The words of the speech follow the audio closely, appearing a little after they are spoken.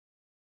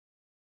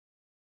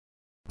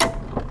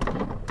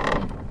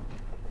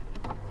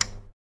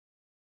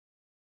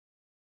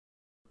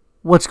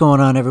What's going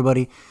on,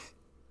 everybody?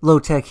 Low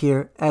Tech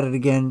here, at it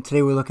again.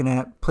 Today we're looking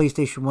at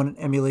PlayStation 1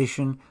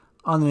 emulation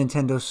on the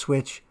Nintendo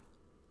Switch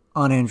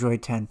on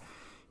Android 10.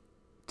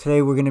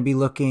 Today we're going to be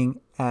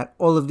looking at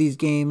all of these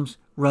games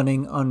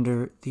running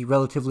under the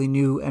relatively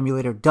new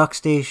emulator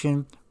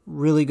Duckstation.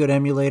 Really good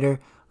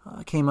emulator.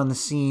 Came on the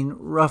scene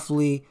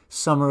roughly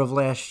summer of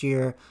last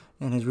year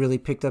and has really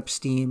picked up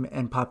steam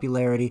and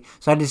popularity.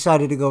 So I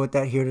decided to go with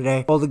that here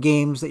today. All the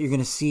games that you're going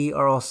to see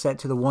are all set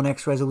to the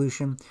 1x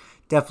resolution.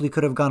 Definitely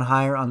could have gone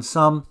higher on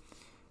some.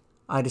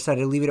 I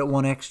decided to leave it at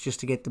 1x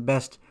just to get the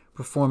best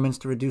performance,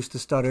 to reduce the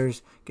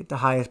stutters, get the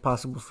highest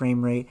possible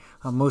frame rate.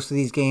 Most of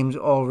these games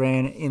all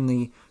ran in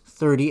the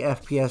 30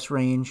 FPS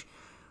range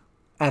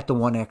at the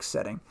 1x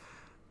setting.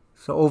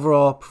 So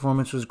overall,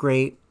 performance was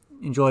great,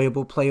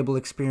 enjoyable, playable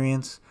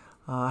experience.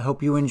 I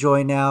hope you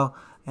enjoy now,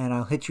 and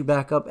I'll hit you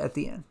back up at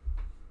the end.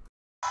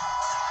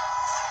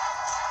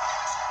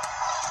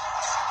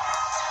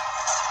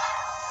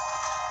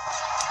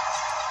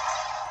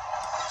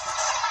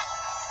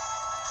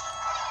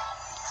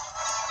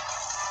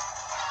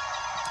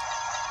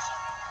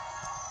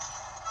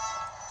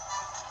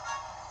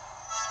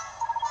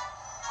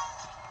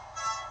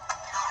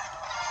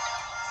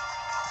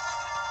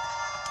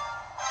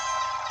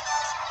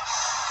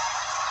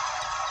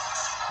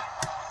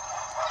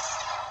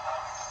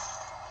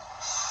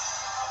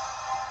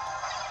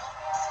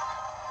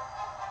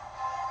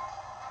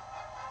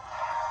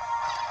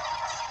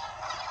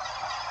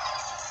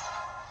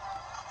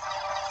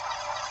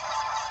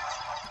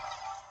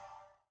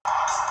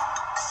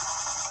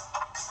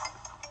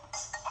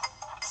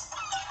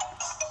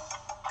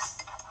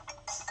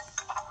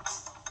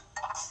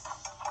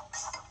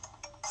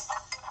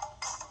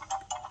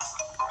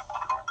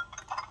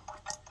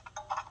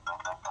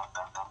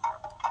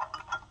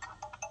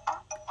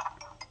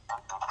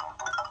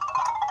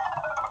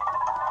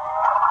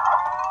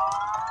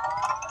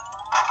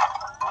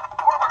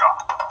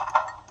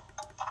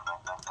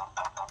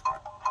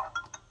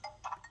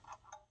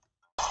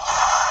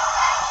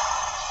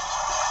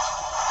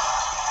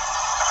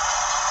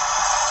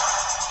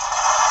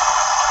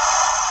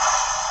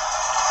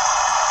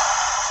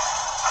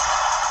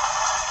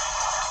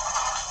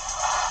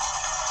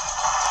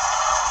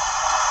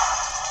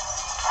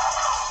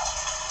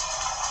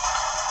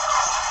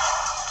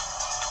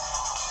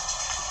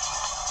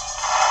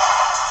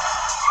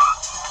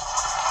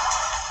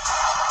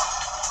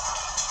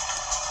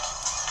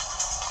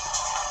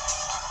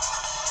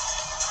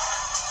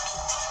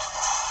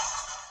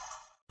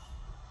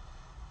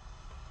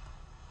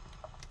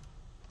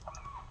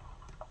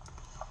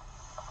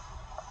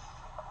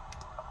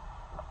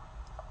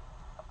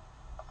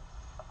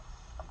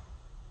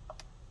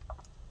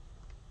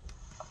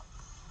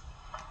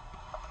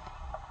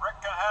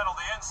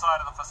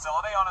 Inside of the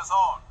facility on his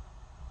own.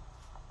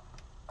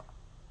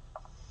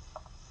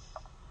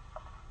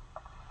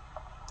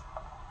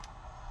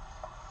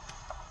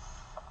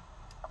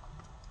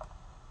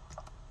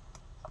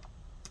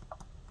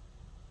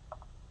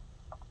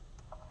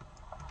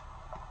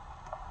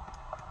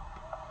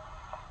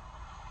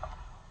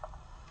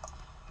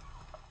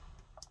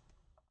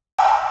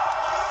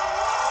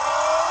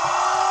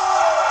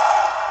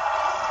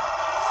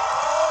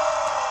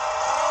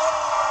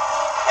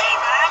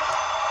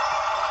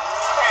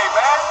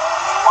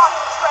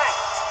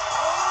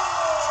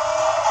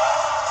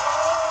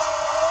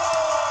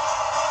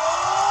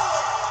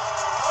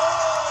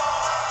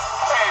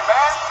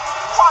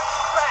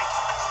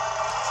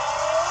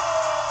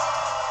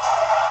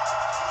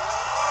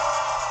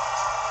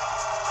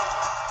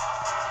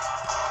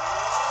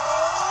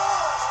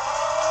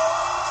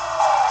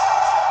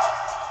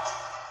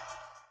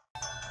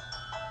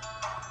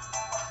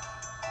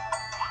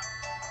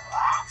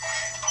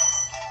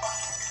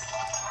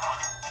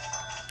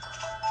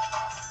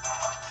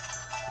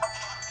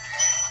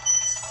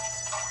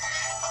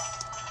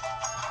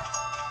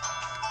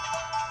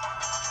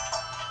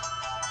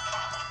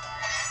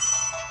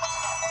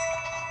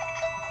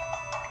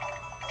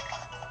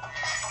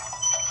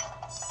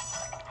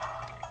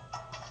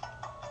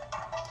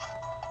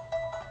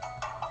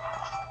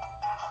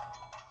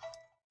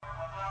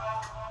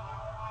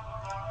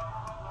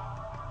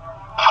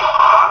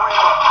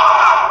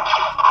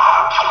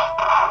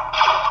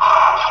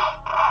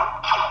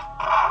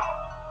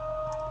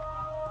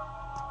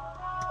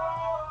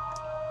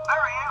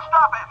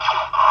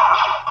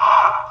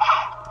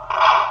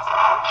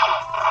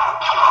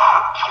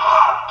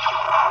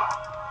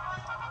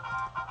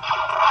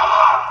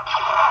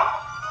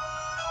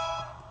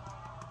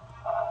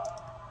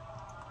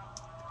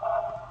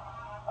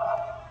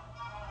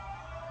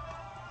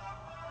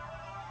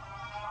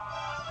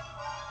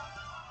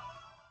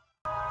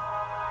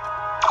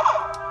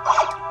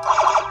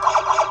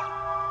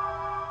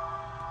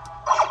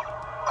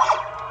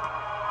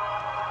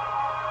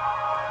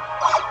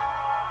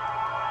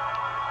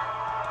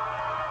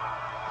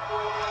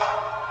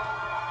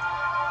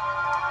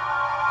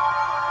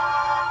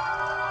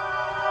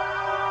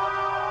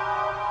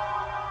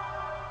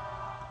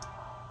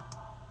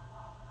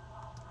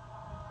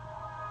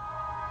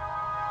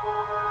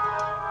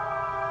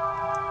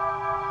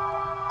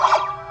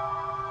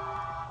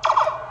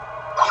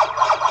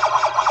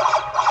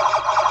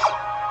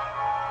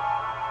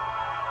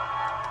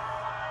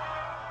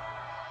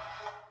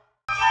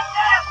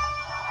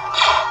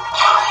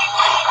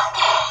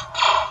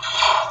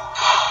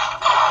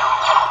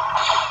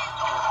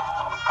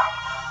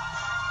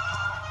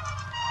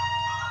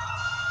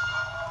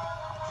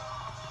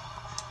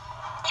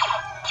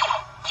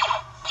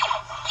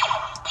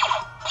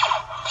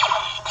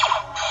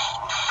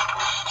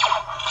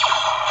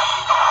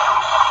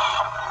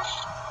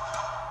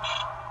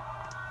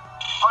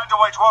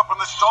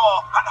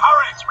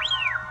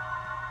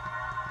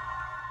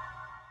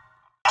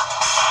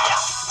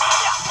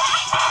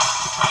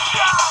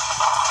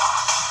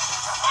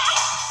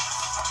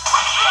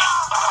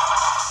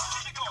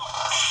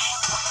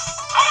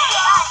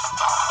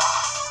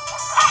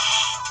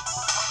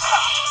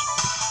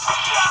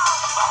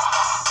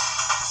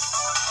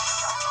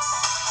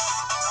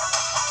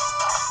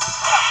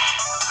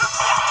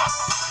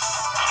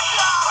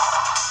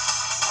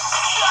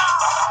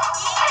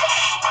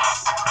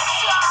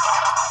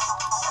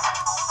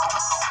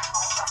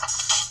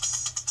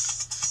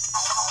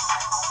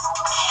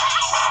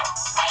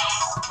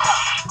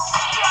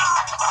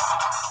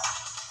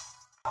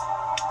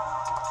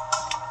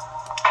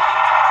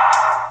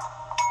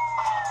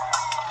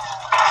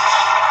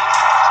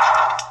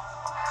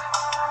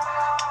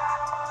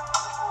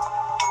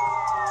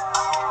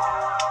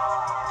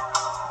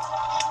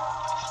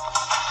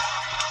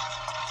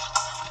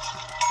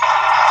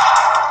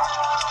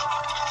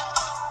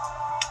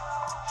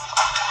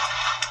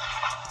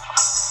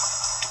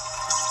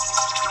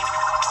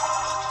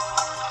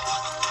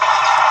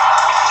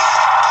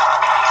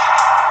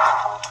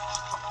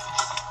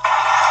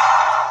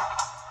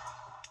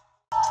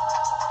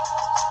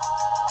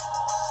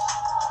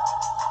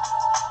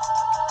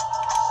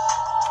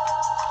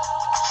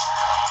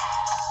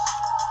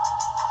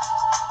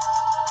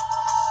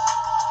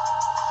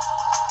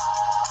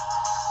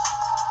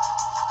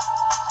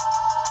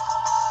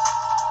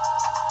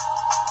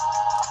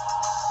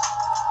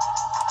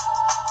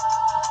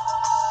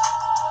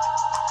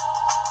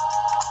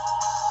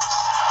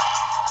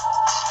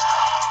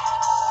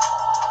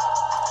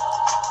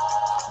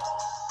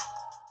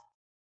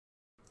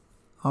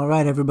 All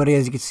right, everybody,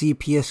 as you can see,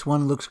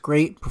 PS1 looks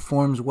great,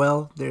 performs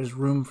well. There's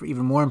room for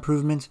even more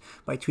improvements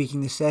by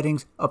tweaking the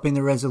settings, upping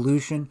the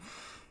resolution.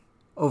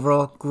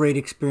 Overall, great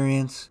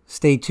experience.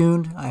 Stay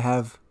tuned. I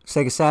have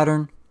Sega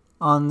Saturn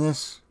on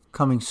this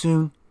coming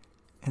soon.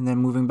 And then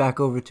moving back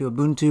over to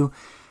Ubuntu,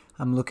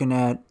 I'm looking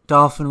at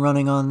Dolphin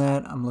running on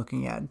that. I'm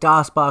looking at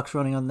DOSBox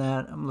running on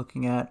that. I'm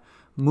looking at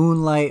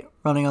Moonlight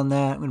running on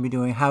that. I'm going to be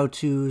doing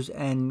how-tos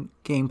and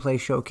gameplay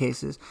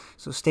showcases.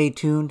 So stay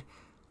tuned.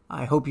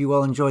 I hope you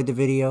all enjoyed the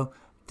video.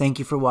 Thank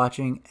you for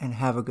watching and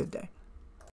have a good day.